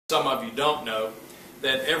Some of you don't know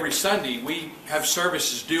that every Sunday we have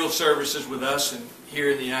services, dual services with us and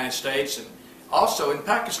here in the United States and also in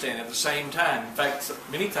Pakistan at the same time. In fact,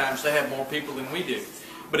 many times they have more people than we do.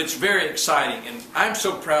 But it's very exciting, and I'm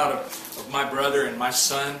so proud of my brother and my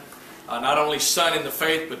son. Not only son in the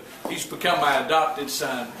faith, but he's become my adopted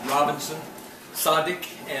son, Robinson, Sadiq,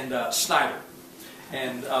 and Snyder.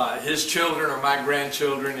 And his children are my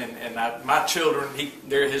grandchildren, and my children,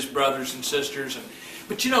 they're his brothers and sisters.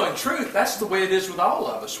 But you know, in truth, that's the way it is with all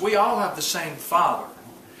of us. We all have the same father.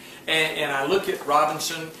 And I look at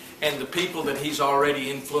Robinson and the people that he's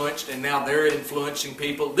already influenced, and now they're influencing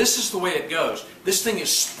people. This is the way it goes. This thing is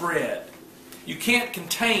spread. You can't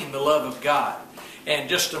contain the love of God. And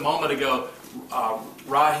just a moment ago,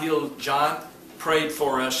 Rahil John prayed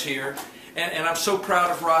for us here. And I'm so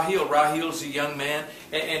proud of Rahil. Rahil's a young man.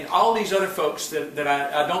 And all these other folks that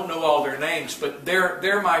I don't know all their names, but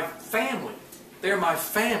they're my family. They're my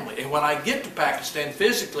family. And when I get to Pakistan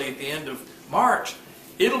physically at the end of March,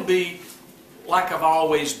 it'll be like I've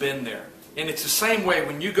always been there. And it's the same way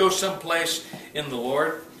when you go someplace in the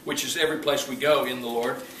Lord, which is every place we go in the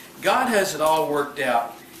Lord. God has it all worked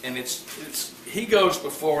out, and He goes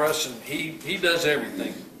before us, and He does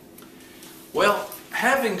everything. Well,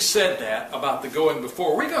 having said that about the going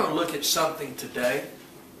before, we're going to look at something today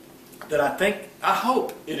that I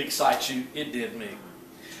hope it excites you. It did me.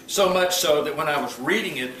 So much so that when I was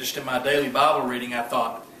reading it, just in my daily Bible reading, I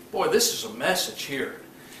thought, boy, this is a message here.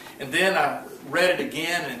 And then I read it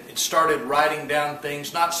again and started writing down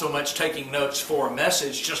things, not so much taking notes for a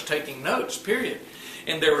message, just taking notes, period.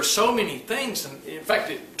 And there were so many things, and in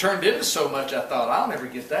fact it turned into so much I thought, I'll never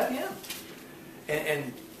get that in.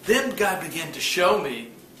 And then God began to show me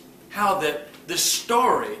how that this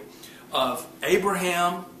story of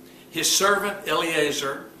Abraham, his servant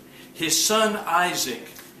Eliezer, his son Isaac,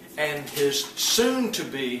 and his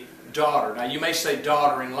soon-to-be daughter. Now you may say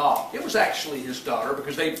daughter-in-law. It was actually his daughter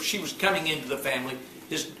because she was coming into the family.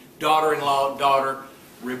 His daughter-in-law, daughter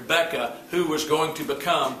Rebecca, who was going to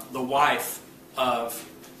become the wife of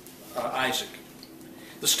Isaac.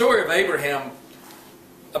 The story of Abraham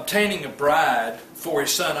obtaining a bride for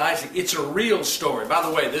his son Isaac, it's a real story. By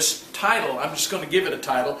the way, this title, I'm just going to give it a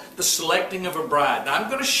title, The Selecting of a Bride. Now I'm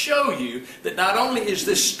going to show you that not only is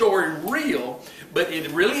this story real, but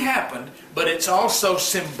it really happened, but it's also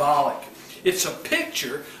symbolic. It's a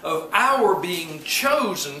picture of our being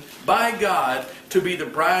chosen by God to be the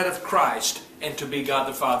bride of Christ and to be God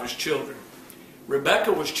the Father's children.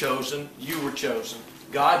 Rebecca was chosen, you were chosen.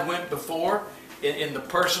 God went before in the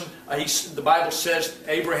person, the Bible says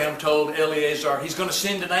Abraham told Eliezer, he's going to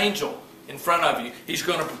send an angel in front of you. He's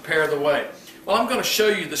going to prepare the way. Well, I'm going to show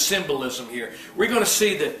you the symbolism here. We're going to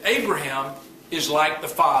see that Abraham is like the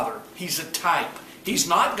Father. He's a type. He's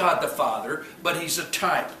not God the Father, but he's a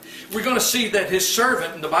type. We're going to see that his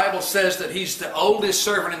servant, and the Bible says that he's the oldest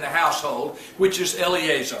servant in the household, which is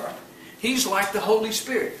Eliezer. He's like the Holy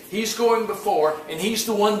Spirit. He's going before, and he's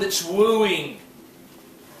the one that's wooing.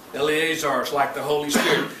 Eliezer is like the Holy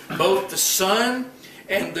Spirit. Both the Son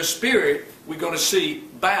and the Spirit, we're going to see,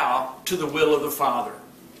 bow to the will of the Father.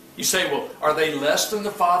 You say, well, are they less than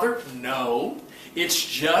the Father? No. It's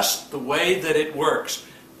just the way that it works.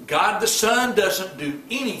 God the Son doesn't do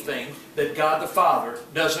anything that God the Father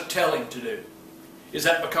doesn't tell Him to do. Is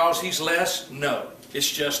that because He's less? No.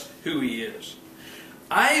 It's just who He is.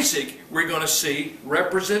 Isaac, we're going to see,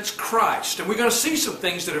 represents Christ. And we're going to see some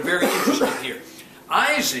things that are very interesting here.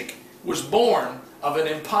 Isaac was born of an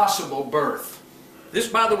impossible birth. This,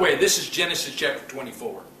 by the way, this is Genesis chapter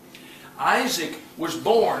 24. Isaac was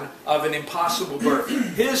born of an impossible birth.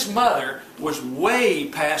 His mother was way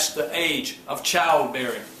past the age of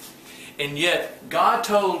childbearing. And yet, God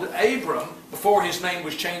told Abram, before his name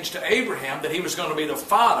was changed to Abraham, that he was going to be the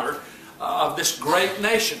father of this great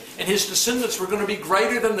nation. And his descendants were going to be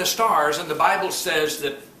greater than the stars. And the Bible says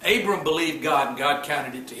that Abram believed God, and God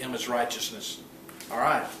counted it to him as righteousness. All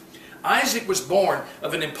right. Isaac was born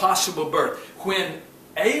of an impossible birth. When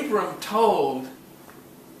Abram told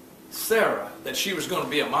Sarah that she was going to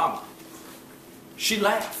be a mama, she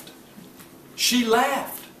laughed. She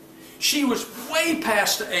laughed. She was way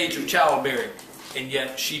past the age of childbearing, and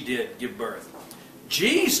yet she did give birth.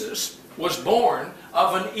 Jesus was born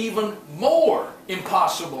of an even more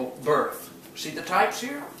impossible birth. See the types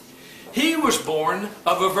here? He was born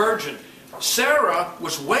of a virgin. Sarah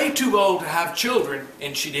was way too old to have children,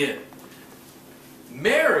 and she did.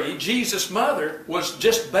 Mary, Jesus' mother, was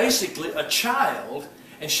just basically a child,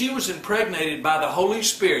 and she was impregnated by the Holy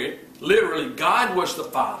Spirit. Literally, God was the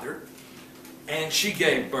Father, and she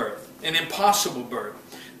gave birth, an impossible birth.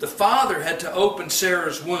 The Father had to open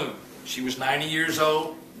Sarah's womb. She was 90 years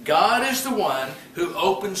old. God is the one who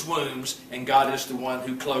opens wombs, and God is the one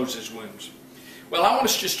who closes wombs. Well, I want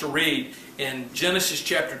us just to read in Genesis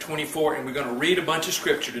chapter 24, and we're going to read a bunch of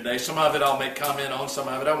scripture today. Some of it I'll make comment on, some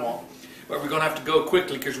of it I won't. But we're going to have to go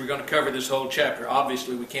quickly because we're going to cover this whole chapter.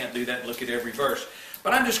 Obviously, we can't do that and look at every verse.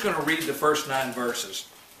 But I'm just going to read the first 9 verses.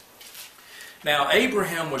 Now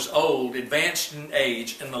Abraham was old, advanced in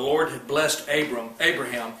age, and the Lord had blessed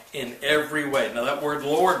Abraham in every way. Now that word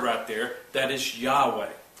Lord right there, that is Yahweh.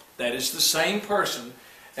 That is the same person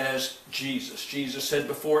as Jesus. Jesus said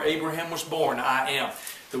before Abraham was born, I am.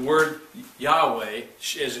 The word Yahweh,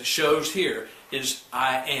 as it shows here, is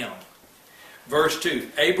I am. Verse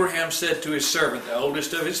 2, Abraham said to his servant, the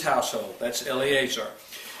oldest of his household, that's Eleazar,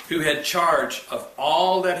 who had charge of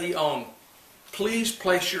all that he owned, please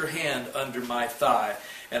place your hand under my thigh,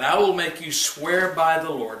 and I will make you swear by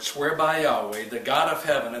the Lord, swear by Yahweh, the God of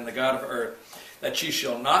heaven and the God of earth, that you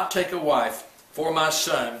shall not take a wife for my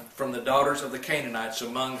son from the daughters of the Canaanites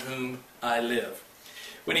among whom I live.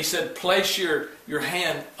 When he said, place your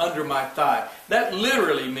hand under my thigh, that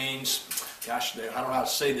literally means, gosh, I don't know how to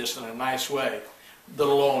say this in a nice way, the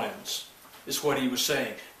loins is what he was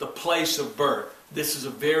saying, the place of birth. This is a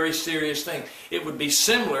very serious thing. It would be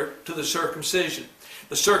similar to the circumcision.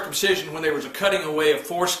 The circumcision, when there was a cutting away of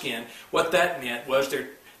foreskin, what that meant was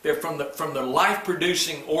they're from the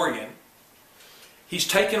life-producing organ, he's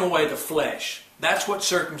taken away the flesh. That's what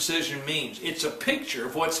circumcision means. It's a picture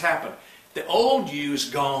of what's happened. The old you is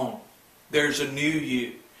gone. There's a new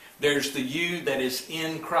you. There's the you that is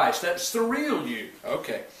in Christ. That's the real you.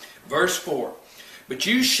 Okay. Verse 4. But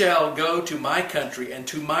you shall go to my country and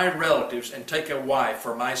to my relatives and take a wife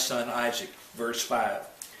for my son Isaac. Verse 5.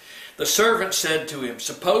 The servant said to him,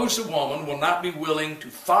 suppose the woman will not be willing to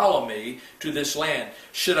follow me to this land.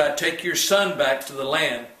 Should I take your son back to the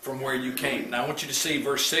land from where you came? Now I want you to see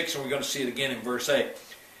verse 6, and we're going to see it again in verse 8.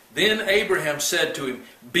 Then Abraham said to him,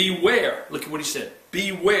 beware, look at what he said,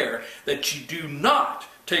 beware that you do not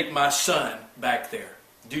take my son back there.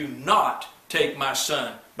 Do not take my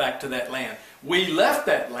son back to that land. We left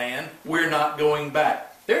that land, we're not going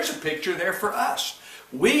back. There's a picture there for us.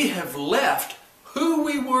 We have left who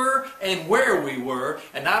we were and where we were,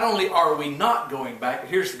 and not only are we not going back, but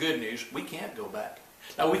here's the good news, we can't go back.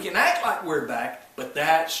 Now we can act like we're back, but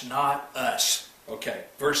that's not us. Okay,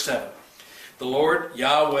 verse 7. The Lord,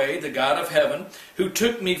 Yahweh, the God of heaven, who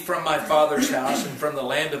took me from my father's house and from the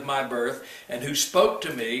land of my birth, and who spoke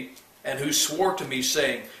to me, and who swore to me,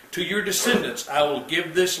 saying, to your descendants I will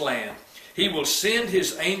give this land. He will send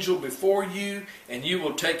his angel before you, and you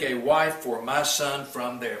will take a wife for my son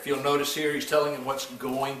from there. If you'll notice here, he's telling him what's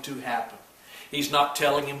going to happen. He's not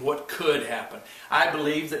telling him what could happen. I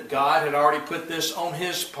believe that God had already put this on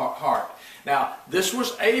his heart. Now, this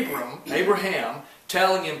was Abraham,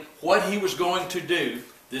 telling him what he was going to do.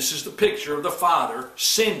 This is the picture of the Father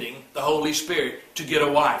sending the Holy Spirit to get a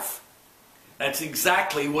wife. That's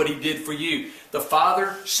exactly what he did for you. The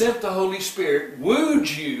Father sent the Holy Spirit, wooed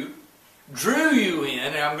you, drew you in,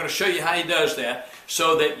 and I'm going to show you how he does that,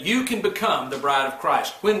 so that you can become the bride of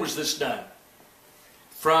Christ. When was this done?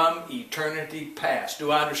 From eternity past.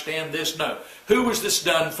 Do I understand this? No. Who was this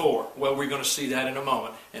done for? Well, we're going to see that in a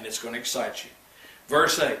moment, and it's going to excite you.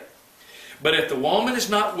 Verse 8. But if the woman is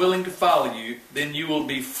not willing to follow you, then you will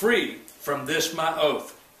be free from this my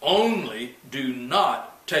oath. Only do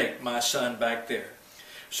not take my son back there.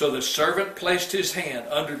 So the servant placed his hand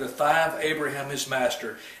under the thigh of Abraham his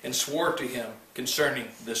master and swore to him concerning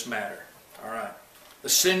this matter. All right. The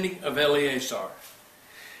sending of Eleazar.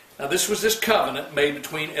 Now this was this covenant made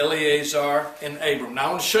between Eleazar and Abram. Now I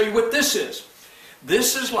want to show you what this is.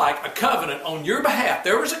 This is like a covenant on your behalf.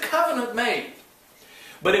 There was a covenant made.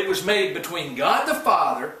 But it was made between God the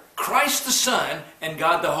Father, Christ the Son, and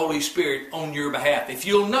God the Holy Spirit on your behalf. If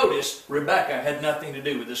you'll notice, Rebekah had nothing to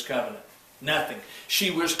do with this covenant. Nothing.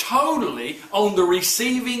 She was totally on the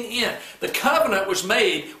receiving end. The covenant was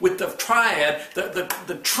made with the triad,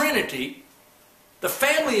 the Trinity. The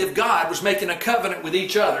family of God was making a covenant with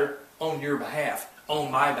each other on your behalf,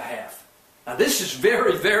 on my behalf. Now this is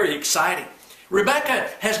very, very exciting. Rebekah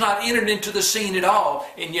has not entered into the scene at all,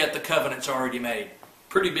 and yet the covenant's already made.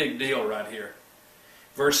 Pretty big deal right here.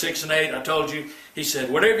 Verse 6 and 8, I told you, he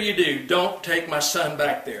said, whatever you do, don't take my son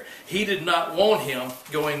back there. He did not want him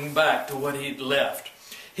going back to what he'd left.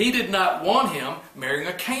 He did not want him marrying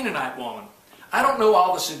a Canaanite woman. I don't know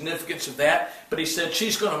all the significance of that, but he said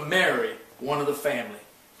she's going to marry one of the family.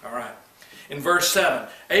 All right. In verse 7,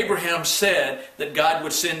 Abraham said that God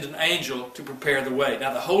would send an angel to prepare the way.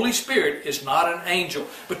 Now the Holy Spirit is not an angel,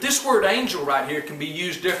 but this word angel right here can be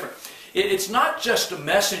used different. It's not just a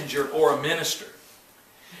messenger or a minister.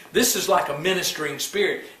 This is like a ministering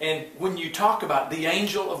spirit. And when you talk about the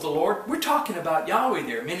angel of the Lord, we're talking about Yahweh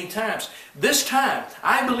there many times. This time,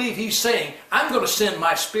 I believe He's saying, I'm going to send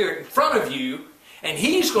my Spirit in front of you, and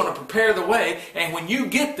He's going to prepare the way, and when you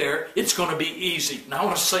get there, it's going to be easy. Now I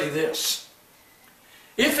want to say this.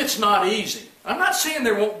 If it's not easy, I'm not saying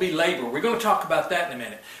there won't be labor. We're going to talk about that in a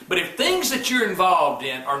minute. But if things that you're involved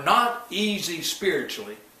in are not easy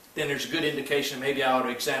spiritually, then there's a good indication that maybe I ought to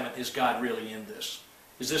examine, is God really in this?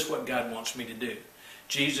 Is this what God wants me to do?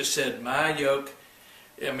 Jesus said, my load,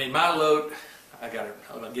 I'm going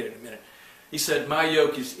to get it in a minute. He said, my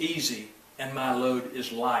yoke is easy and my load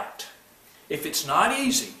is light. If it's not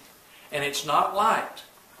easy and it's not light,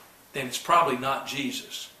 then it's probably not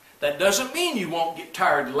Jesus. That doesn't mean you won't get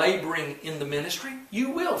tired laboring in the ministry.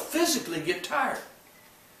 You will physically get tired.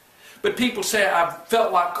 But people say, I've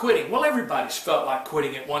felt like quitting. Well, everybody's felt like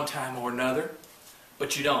quitting at one time or another.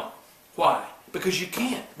 But you don't. Why? Because you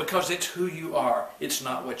can't. Because it's who you are. It's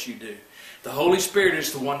not what you do. The Holy Spirit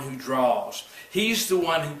is the one who draws. He's the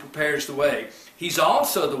one who prepares the way. He's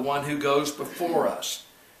also the one who goes before us.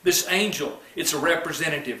 This angel, it's a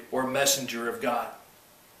representative or messenger of God.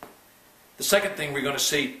 The second thing we're going to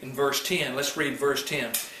see in verse 10, let's read verse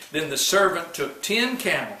 10. Then the servant took 10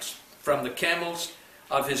 camels from the camels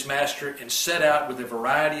of his master and set out with a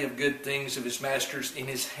variety of good things of his master's in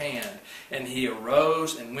his hand. And he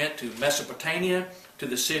arose and went to Mesopotamia, to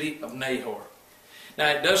the city of Nahor. Now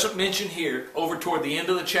it doesn't mention here, over toward the end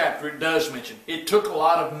of the chapter, it does mention, it took a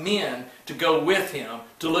lot of men to go with him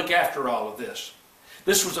to look after all of this.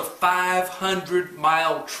 This was a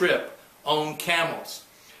 500-mile trip on camels,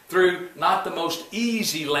 through not the most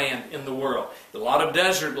easy land in the world. A lot of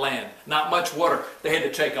desert land, not much water. They had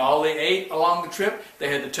to take all they ate along the trip.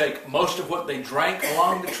 They had to take most of what they drank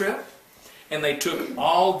along the trip. And they took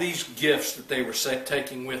all these gifts that they were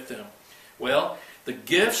taking with them. Well, the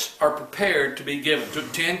gifts are prepared to be given.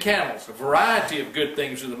 Took 10 camels, a variety of good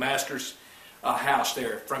things of the master's house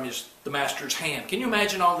there, from the master's hand. Can you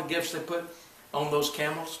imagine all the gifts they put on those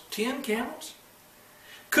camels? 10 camels?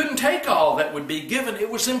 Couldn't take all that would be given. It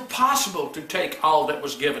was impossible to take all that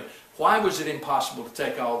was given. Why was it impossible to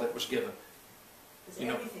take all that was given?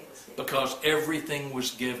 Because everything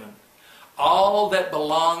was given. All that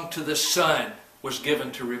belonged to the son was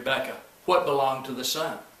given to Rebekah. What belonged to the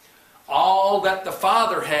son? All that the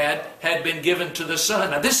father had been given to the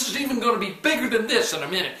son. Now this is even going to be bigger than this in a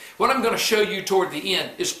minute. What I'm going to show you toward the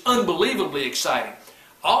end is unbelievably exciting.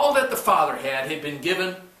 All that the father had been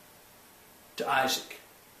given to Isaac.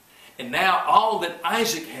 And now all that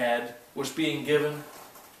Isaac had was being given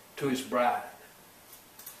to his bride.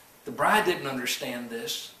 The bride didn't understand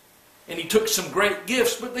this. And he took some great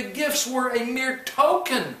gifts, but the gifts were a mere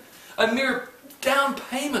token, a mere down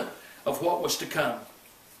payment of what was to come.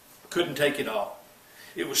 Couldn't take it all.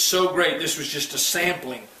 It was so great, this was just a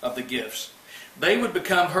sampling of the gifts. They would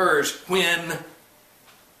become hers when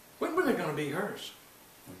were they going to be hers?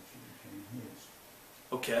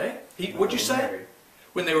 Okay. What'd you say?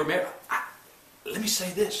 When they were married. Let me say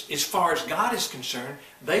this. As far as God is concerned,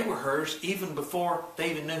 they were hers even before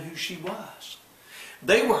they even knew who she was.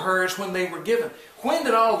 They were hers when they were given. When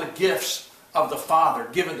did all the gifts of the Father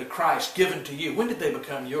given to Christ, given to you, when did they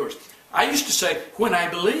become yours? I used to say, when I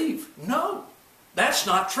believe. No, that's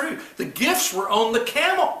not true. The gifts were on the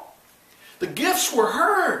camel. The gifts were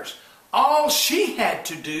hers. All she had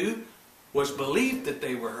to do was believe that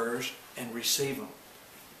they were hers and receive them.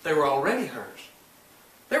 They were already hers.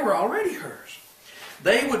 They were already hers.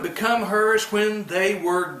 They would become hers when they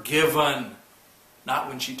were given, not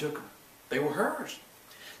when she took them. They were hers.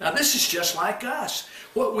 Now this is just like us.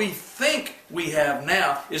 What we think we have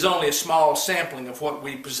now is only a small sampling of what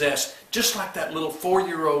we possess. Just like that little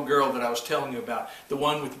 4-year-old girl that I was telling you about, the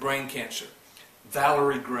one with brain cancer.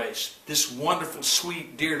 Valerie Grace, this wonderful,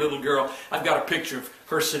 sweet, dear little girl. I've got a picture of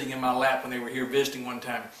her sitting in my lap when they were here visiting one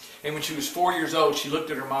time. And when she was 4 years old, she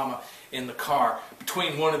looked at her mama in the car.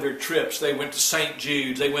 Between one of their trips, they went to St.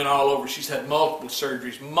 Jude's. They went all over. She's had multiple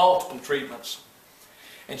surgeries, multiple treatments.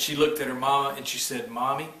 And she looked at her mama and she said,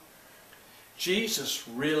 Mommy, Jesus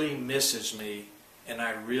really misses me and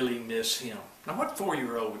I really miss him. Now what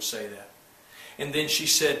 4-year-old would say that? And then she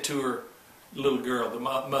said to her little girl, the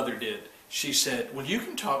mother did, she said, well, you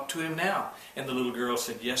can talk to him now. And the little girl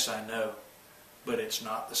said, yes, I know, but it's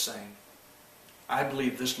not the same. I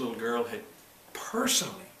believe this little girl had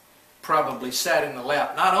personally probably sat in the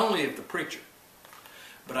lap, not only of the preacher,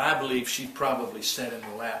 but I believe she probably sat in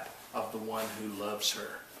the lap of the one who loves her,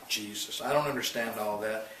 Jesus. I don't understand all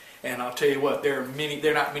that. And I'll tell you what, there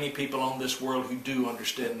are not many people on this world who do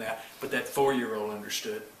understand that, but that 4-year-old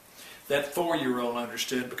understood. That 4-year-old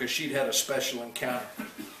understood because she'd had a special encounter.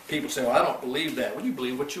 People say, well, I don't believe that. Well, you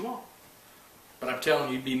believe what you want. But I'm telling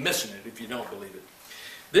you, you'd be missing it if you don't believe it.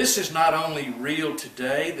 This is not only real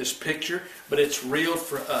today, this picture, but it's real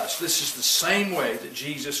for us. This is the same way that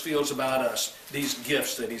Jesus feels about us, these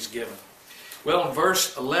gifts that He's given. Well, in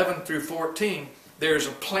verse 11 through 14, there's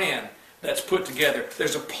a plan that's put together.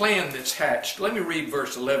 There's a plan that's hatched. Let me read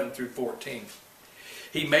verse 11 through 14.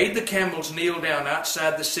 He made the camels kneel down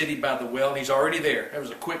outside the city by the well. He's already there. That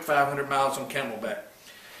was a quick 500 miles on camelback.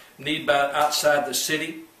 Kneeled outside the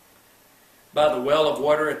city by the well of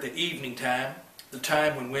water at the evening time, the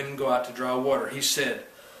time when women go out to draw water. He said,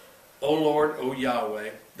 O Lord, O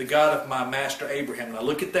Yahweh, the God of my master Abraham. Now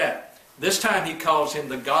look at that. This time he calls him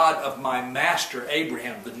the God of my master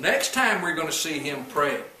Abraham. The next time we're going to see him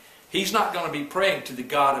pray, he's not going to be praying to the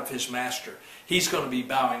God of his master. He's going to be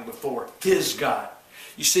bowing before his God.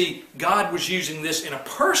 You see, God was using this in a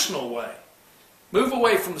personal way. Move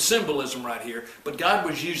away from the symbolism right here, but God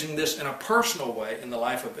was using this in a personal way in the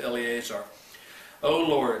life of Eleazar. O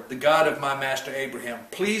Lord, the God of my master Abraham,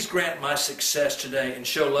 please grant my success today and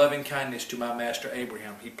show loving kindness to my master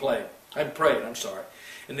Abraham. He prayed. And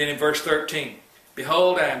then in verse 13,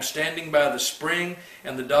 Behold, I am standing by the spring,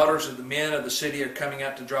 and the daughters of the men of the city are coming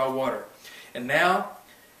out to draw water. And now,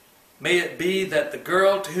 may it be that the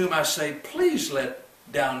girl to whom I say, Please let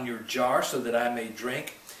down your jar so that I may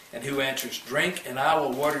drink, and who answers, Drink, and I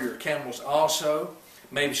will water your camels also.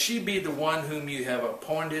 May she be the one whom you have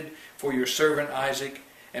appointed for your servant Isaac,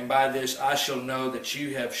 and by this I shall know that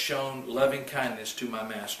you have shown loving kindness to my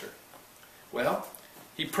master. Well,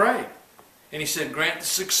 he prayed, and he said, Grant the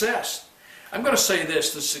success. I'm going to say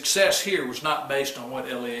this, the success here was not based on what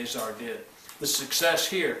Eleazar did. The success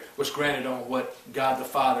here was granted on what God the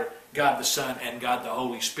Father, God the Son, and God the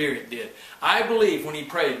Holy Spirit did. I believe when he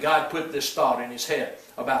prayed, God put this thought in his head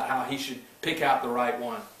about how he should pick out the right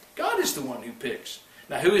one. God is the one who picks.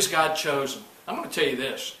 Now, who has God chosen? I'm going to tell you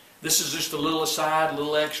this. This is just a little aside, a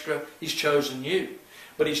little extra. He's chosen you.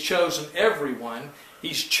 But He's chosen everyone.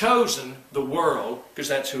 He's chosen the world, because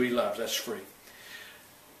that's who He loves. That's free.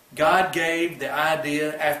 God gave the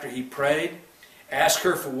idea after he prayed. Ask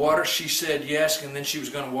her for water. She said yes, and then she was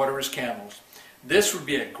going to water his camels. This would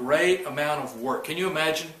be a great amount of work. Can you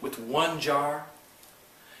imagine with one jar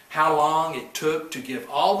how long it took to give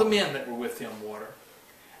all the men that were with him water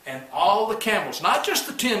and all the camels, not just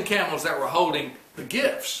the 10 camels that were holding the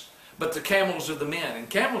gifts, but the camels of the men. And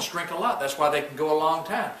camels drink a lot. That's why they can go a long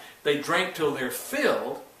time. They drink till they're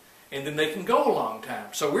filled, and then they can go a long time.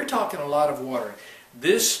 So we're talking a lot of water.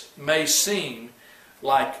 This may seem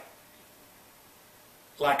like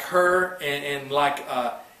her and like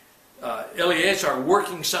Eleazar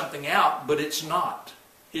working something out, but it's not.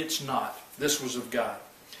 It's not. This was of God.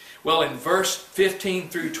 Well, in verse 15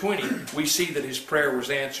 through 20, we see that his prayer was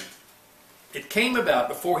answered. It came about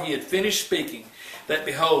before he had finished speaking that,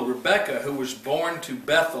 behold, Rebekah, who was born to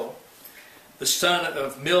Bethuel, the son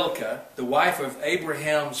of Milcah, the wife of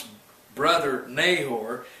Abraham's brother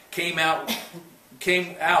Nahor, came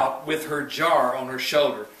out with her jar on her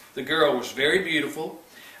shoulder. The girl was very beautiful,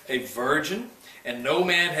 a virgin, and no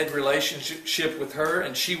man had relationship with her,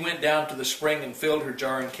 and she went down to the spring and filled her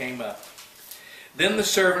jar and came up. Then the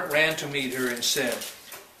servant ran to meet her and said,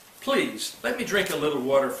 Please, let me drink a little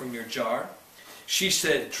water from your jar. She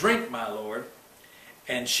said, Drink, my lord.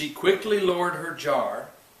 And she quickly lowered her jar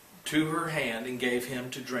to her hand and gave him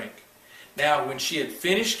to drink. Now when she had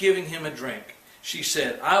finished giving him a drink, she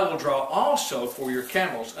said, I will draw also for your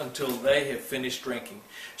camels until they have finished drinking.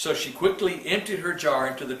 So she quickly emptied her jar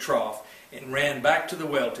into the trough and ran back to the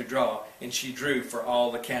well to draw, and she drew for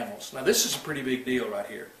all the camels. Now this is a pretty big deal right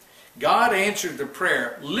here. God answered the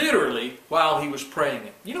prayer literally while he was praying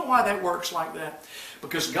it. You know why that works like that?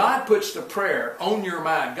 Because God puts the prayer on your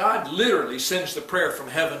mind. God literally sends the prayer from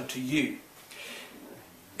heaven to you.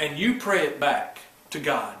 And you pray it back to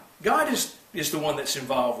God. God is the one that's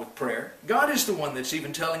involved with prayer. God is the one that's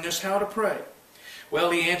even telling us how to pray. Well,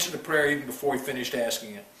 he answered the prayer even before he finished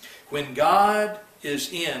asking it. When God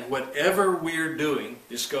is in whatever we're doing,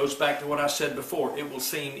 this goes back to what I said before, it will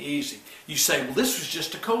seem easy. You say, well, this was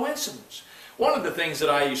just a coincidence. One of the things that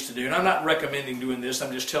I used to do, and I'm not recommending doing this,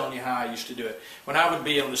 I'm just telling you how I used to do it. When I would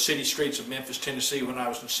be on the city streets of Memphis, Tennessee, when I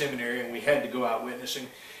was in seminary and we had to go out witnessing,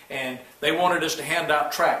 and they wanted us to hand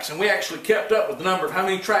out tracts, and we actually kept up with the number of how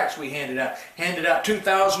many tracts we handed out. Handed out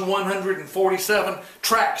 2,147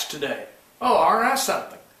 tracts today. Oh, aren't I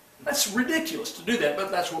something? That's ridiculous to do that,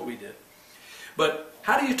 but that's what we did. But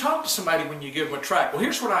how do you talk to somebody when you give them a tract? Well,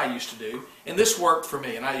 here's what I used to do, and this worked for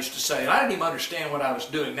me. And I used to say, and I didn't even understand what I was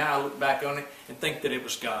doing. Now I look back on it and think that it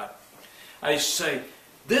was God. I used to say,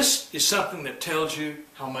 this is something that tells you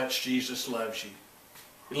how much Jesus loves you.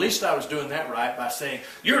 At least I was doing that right by saying,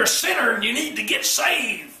 you're a sinner and you need to get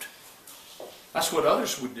saved. That's what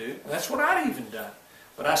others would do. And that's what I'd even done.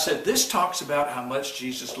 But I said, this talks about how much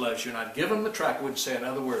Jesus loves you. And I'd give them the tract. I wouldn't say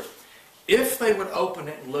another word. If they would open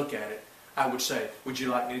it and look at it, I would say, would you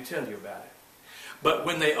like me to tell you about it? But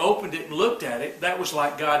when they opened it and looked at it, that was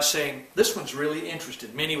like God saying, this one's really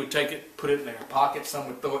interested. Many would take it, put it in their pocket. Some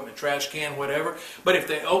would throw it in a trash can, whatever. But if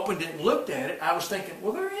they opened it and looked at it, I was thinking,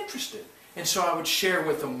 well, they're interested. And so I would share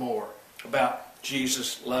with them more about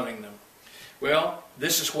Jesus loving them. Well,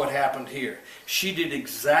 this is what happened here. She did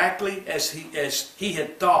exactly as he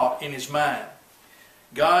had thought in his mind.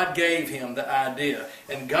 God gave him the idea.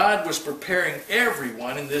 And God was preparing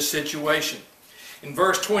everyone in this situation. In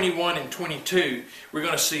verse 21 and 22, we're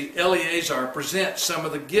going to see Eleazar present some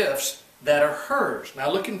of the gifts that are hers.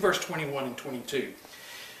 Now look in verse 21 and 22. It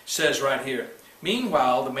says right here,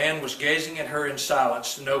 meanwhile, the man was gazing at her in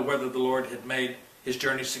silence to know whether the Lord had made his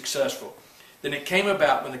journey successful. Then it came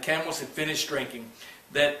about, when the camels had finished drinking,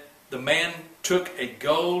 that the man took a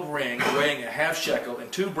gold ring weighing a half shekel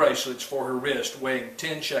and 2 bracelets for her wrist weighing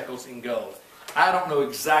 10 shekels in gold. I don't know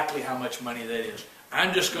exactly how much money that is.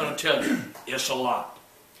 I'm just going to tell you, it's a lot.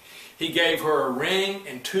 He gave her a ring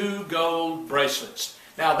and 2 gold bracelets.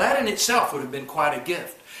 Now that in itself would have been quite a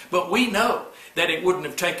gift. But we know that it wouldn't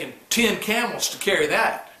have taken 10 camels to carry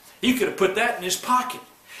that. He could have put that in his pocket.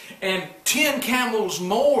 And 10 camels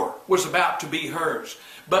more was about to be hers.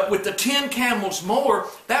 But with the 10 camels more,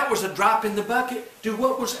 that was a drop in the bucket to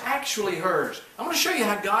what was actually hers. I'm going to show you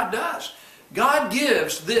how God does. God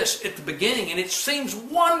gives this at the beginning and it seems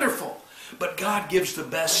wonderful. But God gives the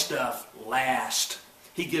best stuff last.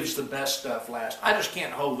 He gives the best stuff last. I just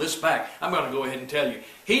can't hold this back. I'm going to go ahead and tell you.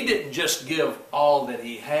 He didn't just give all that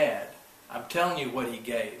he had. I'm telling you what he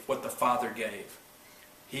gave, what the Father gave.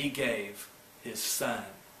 He gave his Son.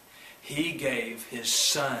 He gave his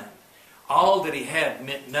Son. All that he had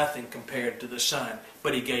meant nothing compared to the Son,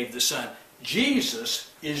 but he gave the Son.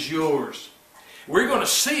 Jesus is yours. We're going to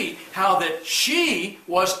see how that she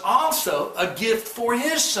was also a gift for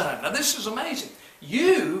his Son. Now this is amazing.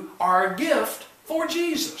 You are a gift for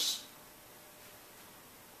Jesus.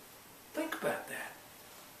 Think about that.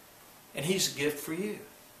 And he's a gift for you.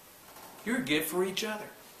 You're a gift for each other.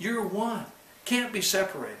 You're one. Can't be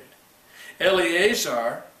separated.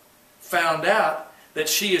 Eleazar found out that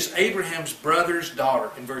she is Abraham's brother's daughter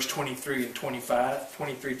in verse 23 and 25,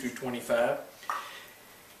 23 through 25.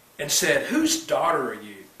 And said, whose daughter are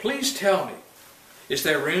you? Please tell me. Is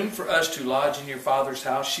there room for us to lodge in your father's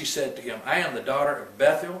house? She said to him, I am the daughter of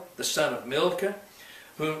Bethuel, the son of Milcah,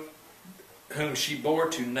 whom she bore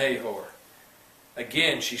to Nahor.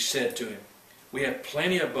 Again she said to him, we have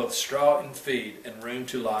plenty of both straw and feed and room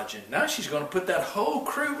to lodge in. Now she's going to put that whole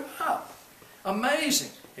crew up.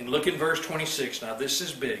 Amazing. And look in verse 26. Now this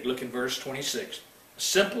is big. Look in verse 26. A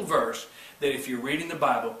simple verse that if you're reading the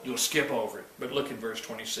Bible, you'll skip over it. But look in verse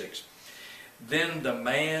 26. Then the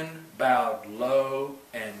man bowed low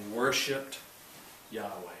and worshipped Yahweh.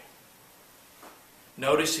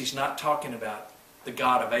 Notice he's not talking about the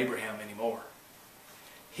God of Abraham anymore.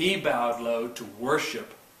 He bowed low to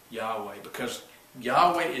worship Yahweh because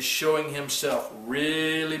Yahweh is showing himself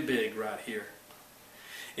really big right here.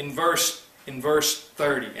 In verse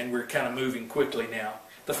 30, and we're kind of moving quickly now,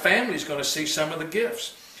 the family's going to see some of the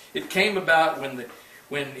gifts. It came about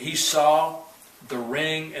when he saw the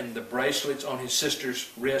ring and the bracelets on his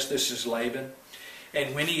sister's wrist. This is Laban.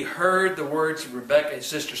 And when he heard the words of Rebekah, his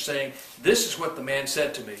sister, saying, this is what the man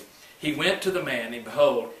said to me. He went to the man, and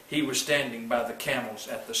behold, he was standing by the camels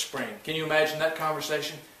at the spring. Can you imagine that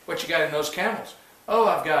conversation? What you got in those camels? Oh,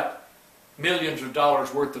 I've got millions of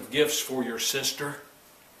dollars worth of gifts for your sister.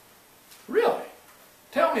 Really?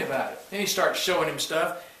 Tell me about it. And he starts showing him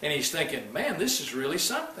stuff, and he's thinking, man, this is really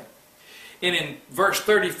something. And in verse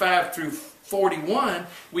 35 through 41,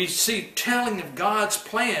 we see telling of God's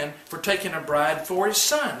plan for taking a bride for his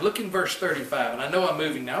Son. Look in verse 35, and I know I'm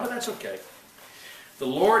moving now, but that's okay. The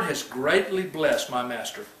Lord has greatly blessed my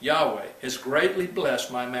master. Yahweh has greatly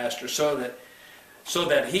blessed my master so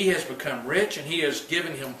that he has become rich, and he has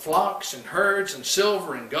given him flocks and herds and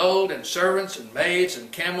silver and gold and servants and maids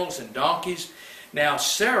and camels and donkeys. Now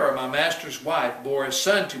Sarah, my master's wife, bore a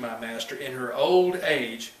son to my master in her old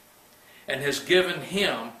age and has given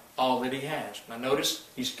him all that he has. Now notice,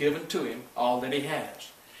 he's given to him all that he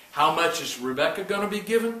has. How much is Rebekah going to be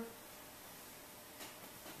given?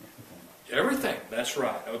 Everything. That's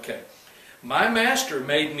right. Okay. My master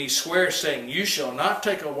made me swear, saying, you shall not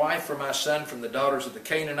take a wife for my son from the daughters of the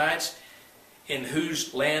Canaanites in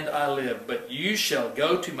whose land I live, but you shall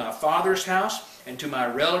go to my father's house and to my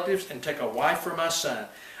relatives and take a wife for my son.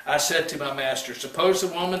 I said to my master, suppose the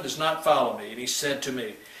woman does not follow me. And he said to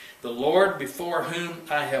me, the Lord before whom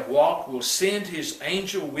I have walked will send his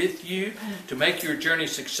angel with you to make your journey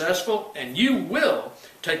successful, and you will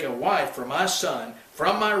take a wife for my son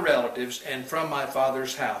from my relatives and from my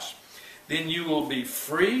father's house. Then you will be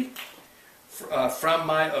free from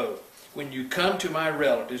my oath when you come to my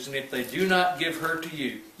relatives, and if they do not give her to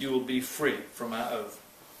you, you will be free from my oath.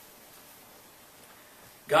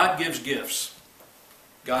 God gives gifts.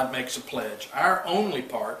 God makes a pledge. Our only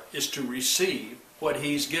part is to receive what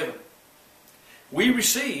he's given. We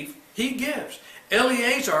receive, he gives.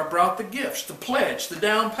 Eleazar brought the gifts, the pledge, the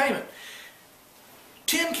down payment.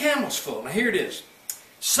 10 camels full. Now here it is.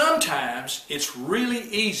 Sometimes it's really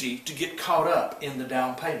easy to get caught up in the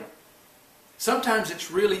down payment. Sometimes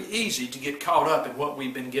it's really easy to get caught up in what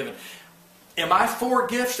we've been given. Am I for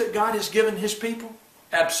gifts that God has given his people?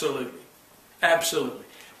 Absolutely. Absolutely.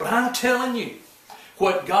 But I'm telling you,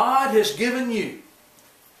 what God has given you,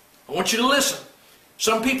 I want you to listen.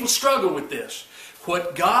 Some people struggle with this.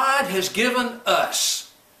 What God has given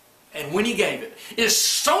us, and when he gave it, is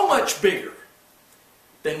so much bigger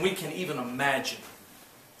than we can even imagine.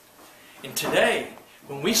 And today,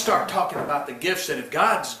 when we start talking about the gifts that if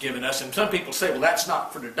God's given us, and some people say, well, that's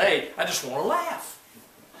not for today, I just want to laugh.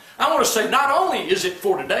 I want to say, not only is it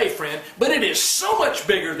for today, friend, but it is so much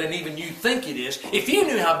bigger than even you think it is. If you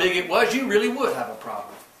knew how big it was, you really would have a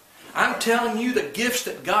problem. I'm telling you, the gifts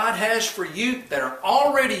that God has for you that are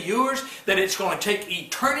already yours, that it's going to take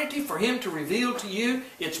eternity for him to reveal to you,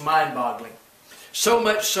 it's mind-boggling. So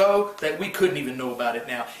much so that we couldn't even know about it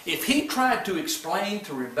now. If he tried to explain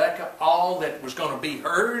to Rebecca all that was going to be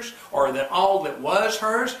hers, or that all that was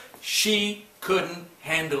hers, she couldn't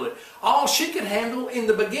handle it. All she could handle in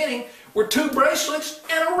the beginning were 2 bracelets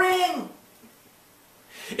and a ring.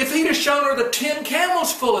 If he'd have shown her the 10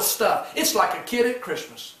 camels full of stuff, it's like a kid at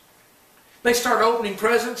Christmas. They start opening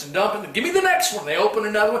presents and dumping them. Give me the next one. They open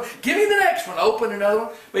another one. Give me the next one. Open another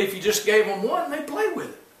one. But if you just gave them one, they play with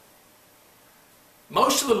it.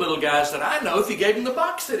 Most of the little guys that I know, if you gave them the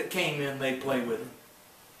box that it came in, they play with it.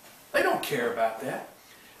 They don't care about that.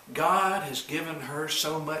 God has given her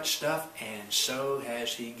so much stuff, and so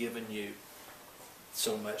has he given you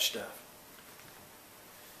so much stuff.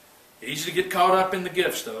 Easy to get caught up in the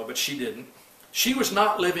gifts, though, but she didn't. She was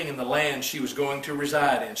not living in the land she was going to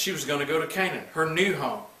reside in. She was going to go to Canaan, her new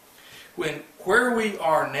home. Where we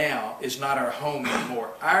are now is not our home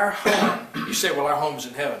anymore. Our home, you say, well, our home's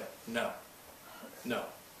in heaven. No. No.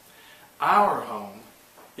 Our home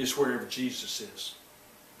is wherever Jesus is.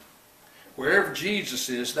 Wherever Jesus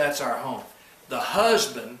is, that's our home. The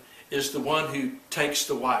husband is the one who takes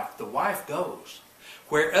the wife. The wife goes.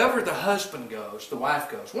 Wherever the husband goes, the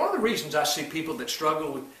wife goes. One of the reasons I see people that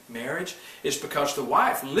struggle with marriage is because the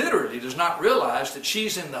wife literally does not realize that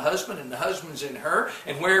she's in the husband and the husband's in her,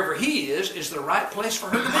 and wherever he is the right place for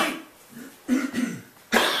her to be.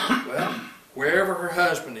 Well, wherever her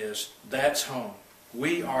husband is, that's home.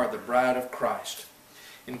 We are the bride of Christ.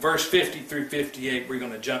 In verse 50 through 58, we're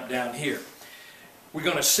going to jump down here. We're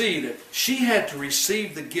going to see that she had to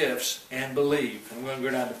receive the gifts and believe. And we're going to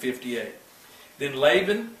go down to 58. Then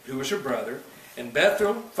Laban, who was her brother, and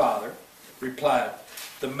Bethuel, father, replied,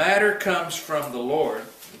 the matter comes from the Lord.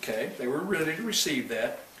 Okay, they were ready to receive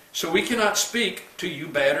that. So we cannot speak to you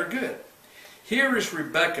bad or good. Here is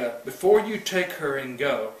Rebekah, before you take her and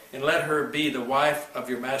go, and let her be the wife of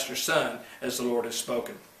your master's son, as the Lord has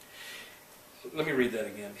spoken. Let me read that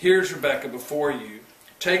again. Here's Rebekah before you.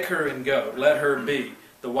 Take her and go. Let her be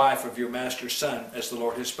the wife of your master's son, as the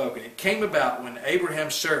Lord has spoken. It came about when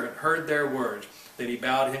Abraham's servant heard their words that he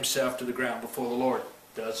bowed himself to the ground before the Lord.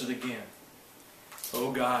 Does it again.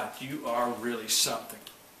 Oh God, you are really something.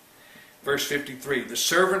 Verse 53, the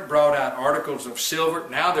servant brought out articles of silver.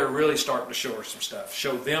 Now they're really starting to show her some stuff.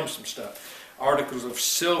 Show them some stuff. Articles of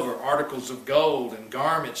silver, articles of gold, and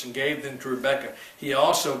garments, and gave them to Rebekah. He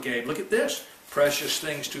also gave, look at this, precious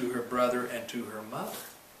things to her brother and to her mother.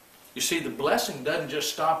 You see, the blessing doesn't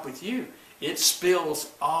just stop with you. It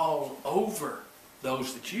spills all over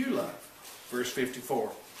those that you love. Verse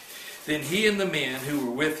 54. Then he and the men who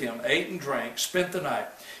were with him ate and drank, spent the night.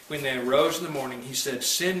 When they arose in the morning, he said,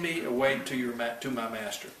 send me away to my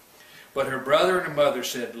master. But her brother and her mother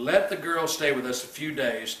said, let the girl stay with us a few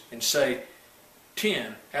days, and say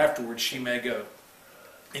 10 afterwards she may go.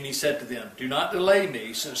 And he said to them, do not delay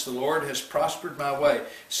me, since the Lord has prospered my way.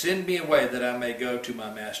 Send me away that I may go to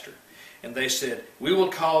my master. And they said, we will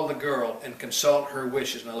call the girl and consult her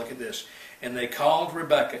wishes. Now look at this. And they called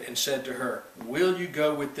Rebekah and said to her, will you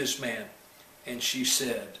go with this man? And she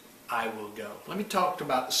said, I will go. Let me talk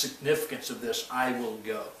about the significance of this, I will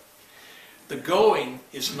go. The going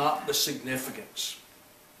is not the significance.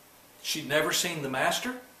 She'd never seen the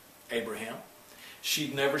master, Abraham.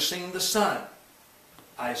 She'd never seen the son,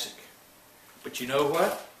 Isaac. But you know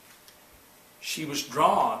what? She was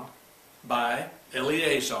drawn by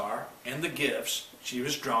Eleazar and the gifts. She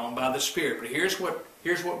was drawn by the Spirit. But here's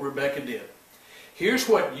what Rebekah did. Here's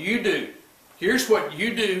what you do. Here's what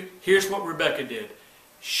you do. Here's what Rebekah did.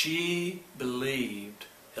 She believed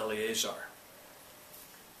Eleazar.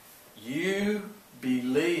 You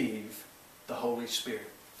believe the Holy Spirit.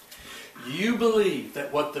 You believe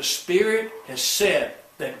that what the Spirit has said,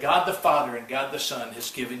 that God the Father and God the Son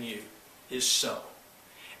has given you, is so.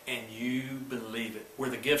 And you believe it. Were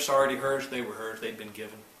the gifts already hers? They were hers. They'd been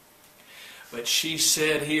given. But she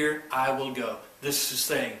said here, I will go. This is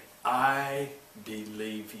saying, I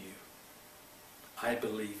believe you. I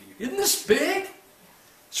believe you. Isn't this big?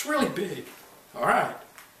 It's really big. All right.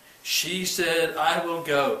 She said, I will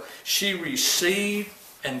go. She received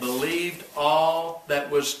and believed all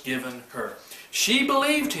that was given her. She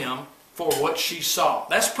believed him for what she saw.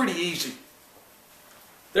 That's pretty easy.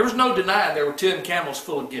 There was no denying there were 10 camels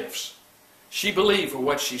full of gifts. She believed for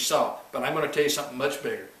what she saw. But I'm going to tell you something much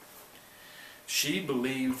bigger. She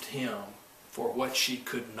believed him for what she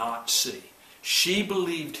could not see. She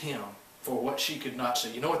believed him for what she could not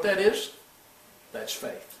see. You know what that is? That's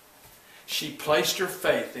faith. She placed her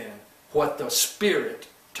faith in what the Spirit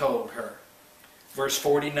told her. Verse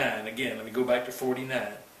 49, again, let me go back to 49.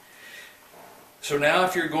 So now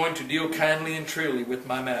if you're going to deal kindly and truly with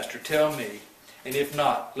my master, tell me, and if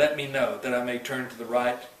not, let me know, that I may turn to the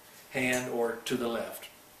right hand or to the left.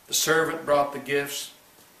 The servant brought the gifts.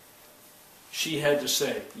 She had to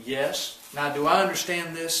say, yes. Now, do I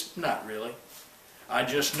understand this? Not really. I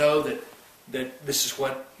just know that this is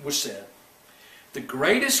what was said. The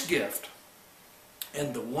greatest gift,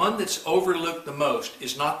 and the one that's overlooked the most,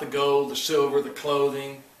 is not the gold, the silver, the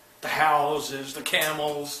clothing, the houses, the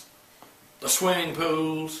camels, the swimming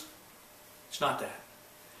pools. It's not that.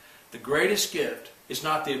 The greatest gift is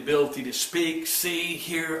not the ability to speak, see,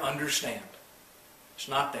 hear, understand. It's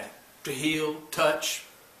not that. To heal, touch.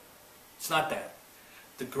 It's not that.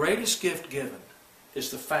 The greatest gift given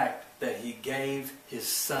is the fact that he gave his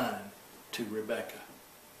son to Rebekah.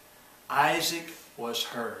 Isaac was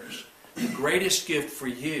hers. The greatest gift for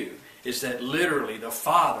you is that literally the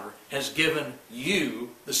Father has given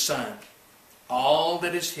you the Son. All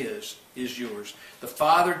that is his is yours. The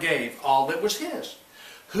Father gave all that was his.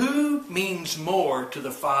 Who means more to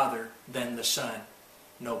the Father than the Son?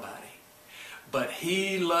 Nobody. But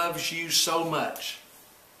he loves you so much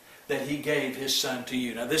that he gave his Son to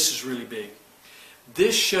you. Now this is really big.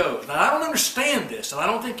 This shows, now I don't understand this, and I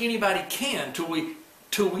don't think anybody can till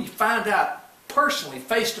we find out personally,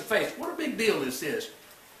 face to face, what a big deal this is.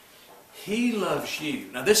 He loves you.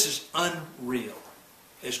 Now this is unreal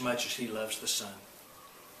as much as he loves the Son.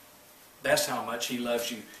 That's how much he loves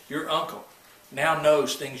you. Your uncle now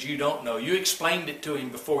knows things you don't know. You explained it to him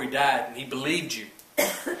before he died and he believed you.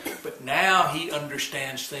 But now he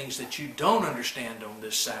understands things that you don't understand on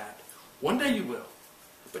this side. One day you will.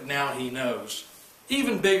 But now he knows.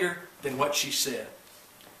 Even bigger than what she said.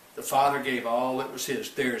 The Father gave all that was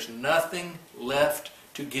his. There's nothing left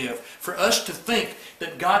to give. For us to think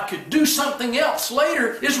that God could do something else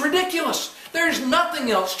later is ridiculous. There's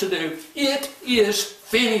nothing else to do. It is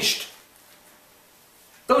finished.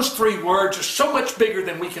 Those 3 words are so much bigger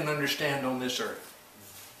than we can understand on this earth.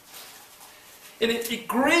 And it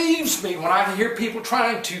grieves me when I hear people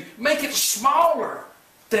trying to make it smaller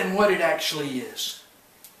than what it actually is.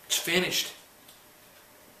 It's finished.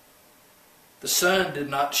 The Son did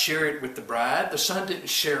not share it with the bride. The Son didn't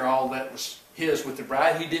share all that was his with the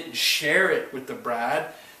bride. He didn't share it with the bride.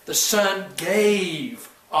 The Son gave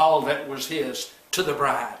all that was his to the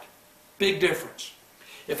bride. Big difference.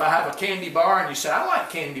 If I have a candy bar and you say, I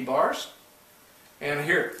like candy bars, and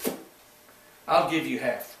here, I'll give you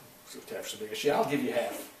half. Half's the biggest. Yeah, I'll give you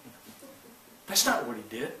half. That's not what he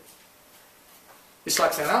did. It's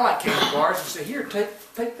like saying, I like candy bars, and say, here,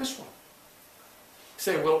 take this one. You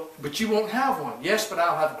say, well, but you won't have one. Yes, but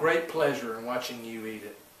I'll have great pleasure in watching you eat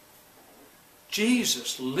it.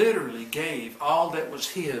 Jesus literally gave all that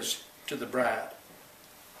was his to the bride.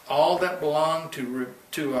 All that belonged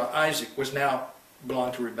to Isaac was now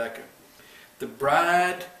belonged to Rebekah. The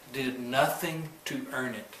bride did nothing to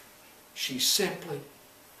earn it. She simply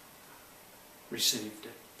received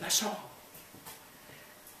it. That's all.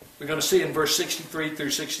 We're going to see in verse 63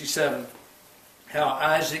 through 67 how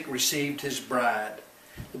Isaac received his bride.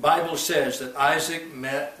 The Bible says that Isaac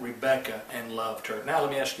met Rebekah and loved her. Now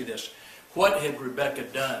let me ask you this. What had Rebekah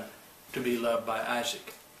done to be loved by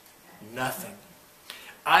Isaac? Nothing.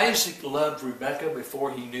 Isaac loved Rebekah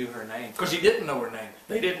before he knew her name, because he didn't know her name.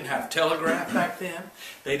 They didn't have telegraph back then.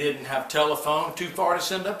 They didn't have telephone too far to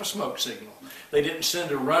send up a smoke signal. They didn't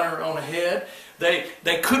send a runner on ahead. They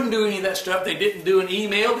couldn't do any of that stuff. They didn't do an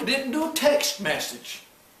email. They didn't do a text message.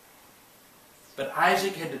 But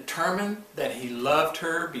Isaac had determined that he loved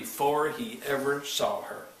her before he ever saw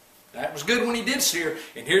her. That was good when he did see her.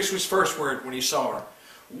 And here's his first word when he saw her.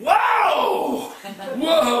 Whoa!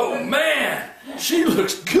 Whoa, man! She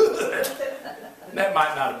looks good. That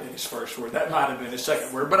might not have been his first word. That might have been his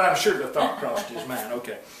second word. But I'm sure the thought crossed his mind.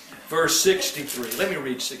 Okay. Verse 63. Let me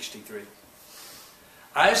read 63.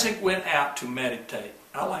 Isaac went out to meditate.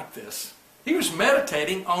 I like this. He was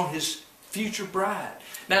meditating on his future bride.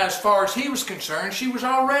 Now, as far as he was concerned, she was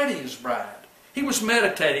already his bride. He was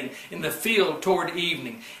meditating in the field toward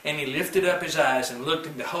evening, and he lifted up his eyes and looked,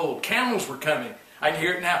 and behold, camels were coming. I can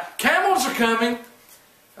hear it now. Camels are coming!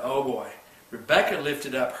 Oh boy. Rebekah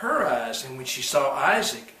lifted up her eyes, and when she saw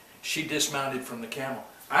Isaac, she dismounted from the camel.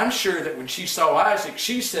 I'm sure that when she saw Isaac,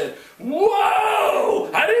 she said, whoa!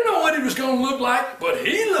 I didn't know what he was going to look like, but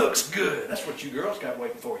he looks good. That's what you girls got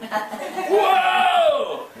waiting for you.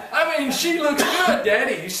 Whoa! I mean, she looks good,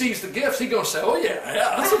 Daddy. He sees the gifts. He's going to say, oh yeah,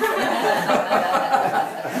 that's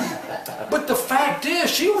okay. But the fact is,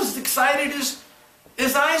 she was as excited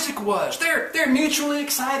as Isaac was. They're mutually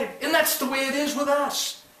excited. And that's the way it is with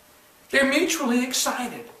us. They're mutually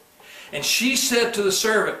excited. And she said to the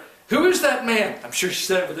servant, who is that man? I'm sure she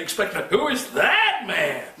said it with expectation. Who is that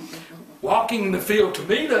man walking in the field to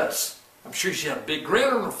meet us? I'm sure she had a big grin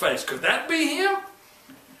on her face. Could that be him?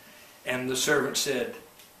 And the servant said,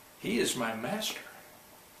 he is my master.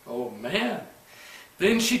 Oh man.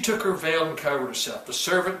 Then she took her veil and covered herself. The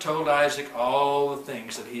servant told Isaac all the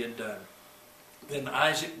things that he had done. Then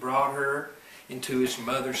Isaac brought her into his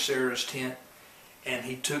mother Sarah's tent, and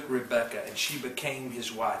he took Rebekah, and she became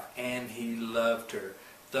his wife, and he loved her.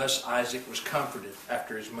 Thus Isaac was comforted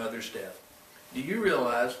after his mother's death. Do you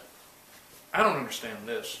realize, I don't understand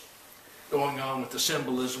this, going on with the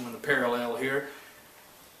symbolism and the parallel here.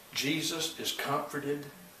 Jesus is comforted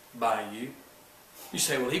by you. You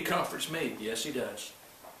say, well, he comforts me. Yes, he does.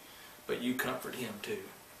 But you comfort him too.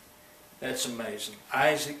 That's amazing.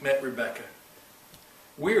 Isaac met Rebekah.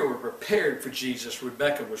 We were prepared for Jesus.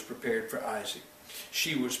 Rebekah was prepared for Isaac.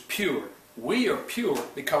 She was pure. We are pure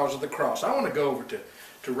because of the cross. I want to go over to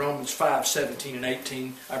Romans 5, 17 and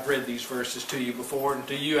 18. I've read these verses to you before, and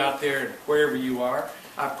to you out there and wherever you are.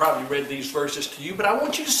 I've probably read these verses to you, but I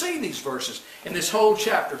want you to see these verses in this whole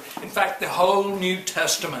chapter. In fact, the whole New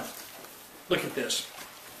Testament. Look at this.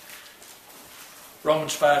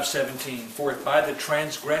 Romans 5, 17. For if by the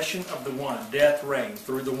transgression of the one death reigned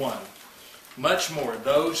through the one, much more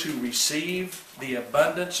those who receive the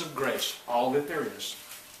abundance of grace, all that there is,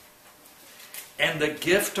 and the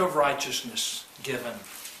gift of righteousness given,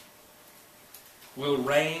 will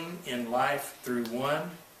reign in life through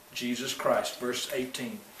one, Jesus Christ. Verse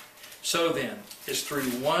 18. So then, as through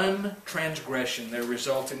one transgression there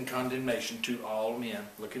resulted condemnation to all men.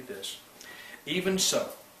 Look at this. Even so,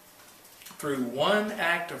 through one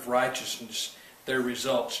act of righteousness there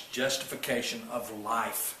results justification of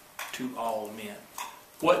life to all men.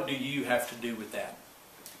 What do you have to do with that?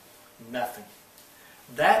 Nothing.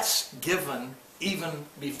 That's given even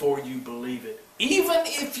before you believe it. Even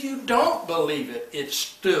if you don't believe it, it's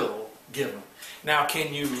still given. Now,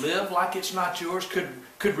 can you live like it's not yours?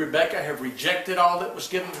 Could Rebekah have rejected all that was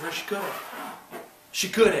given to her? She could have. She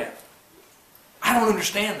could have. I don't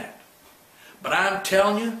understand that. But I'm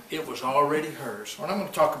telling you, it was already hers. And I'm going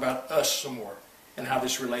to talk about us some more and how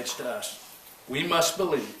this relates to us. We must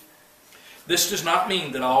believe. This does not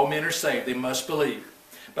mean that all men are saved. They must believe.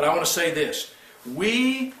 But I want to say this.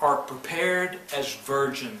 We are prepared as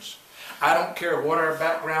virgins. I don't care what our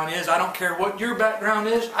background is. I don't care what your background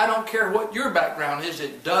is. I don't care what your background is.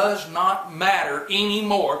 It does not matter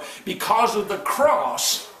anymore. Because of the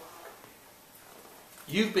cross,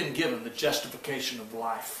 you've been given the justification of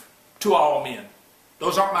life to all men.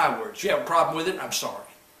 Those aren't my words. You have a problem with it? I'm sorry.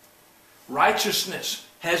 Righteousness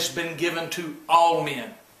has been given to all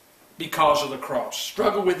men because of the cross.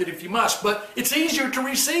 Struggle with it if you must, but it's easier to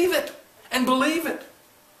receive it and believe it.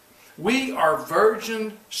 We are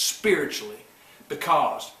virgin spiritually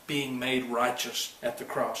because being made righteous at the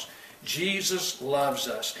cross. Jesus loves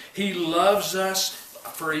us. He loves us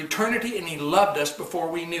for eternity, and He loved us before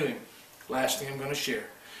we knew Him. Last thing I'm going to share.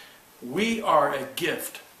 We are a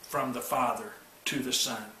gift from the Father to the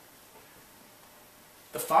Son.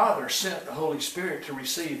 The Father sent the Holy Spirit to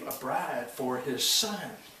receive a bride for His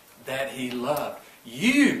Son that He loved.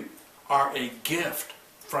 You are a gift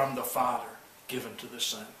from the Father given to the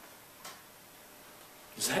Son.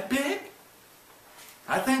 Is that big?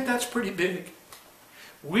 I think that's pretty big.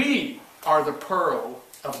 We are the pearl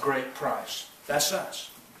of great price. That's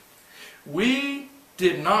us. We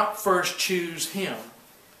did not first choose Him.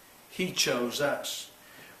 He chose us.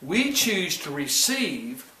 We choose to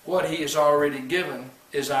receive what He has already given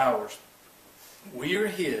is ours. We are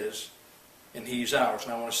His and He's ours.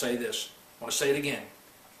 And I want to say this. I want to say it again.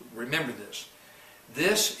 Remember this.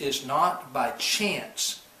 This is not by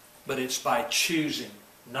chance, but it's by choosing.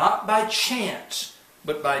 Not by chance,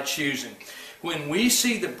 but by choosing. When we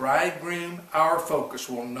see the bridegroom, our focus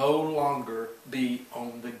will no longer be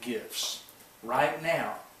on the gifts. Right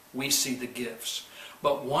now, we see the gifts.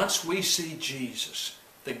 But once we see Jesus,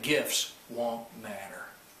 the gifts won't matter.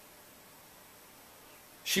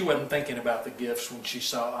 She wasn't thinking about the gifts when she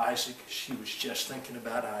saw Isaac. She was just thinking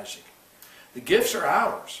about Isaac. The gifts are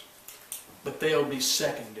ours, but they'll be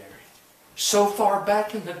secondary. So far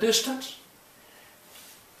back in the distance,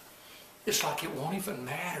 it's like it won't even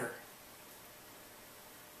matter.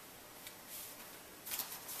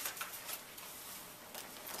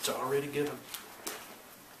 It's already given.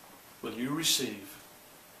 Will you receive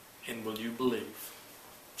and will you believe?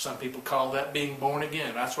 Some people call that being born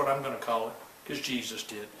again. That's what I'm going to call it, because Jesus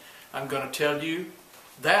did. I'm going to tell you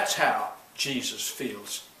that's how Jesus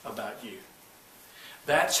feels about you.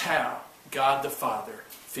 That's how God the Father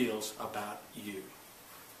feels about you.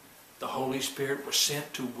 The Holy Spirit was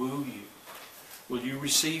sent to woo you. Will you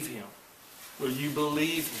receive Him? Will you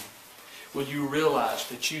believe Him? Will you realize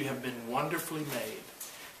that you have been wonderfully made,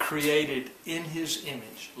 created in His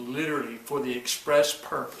image, literally for the express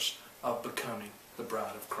purpose of becoming the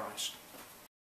bride of Christ?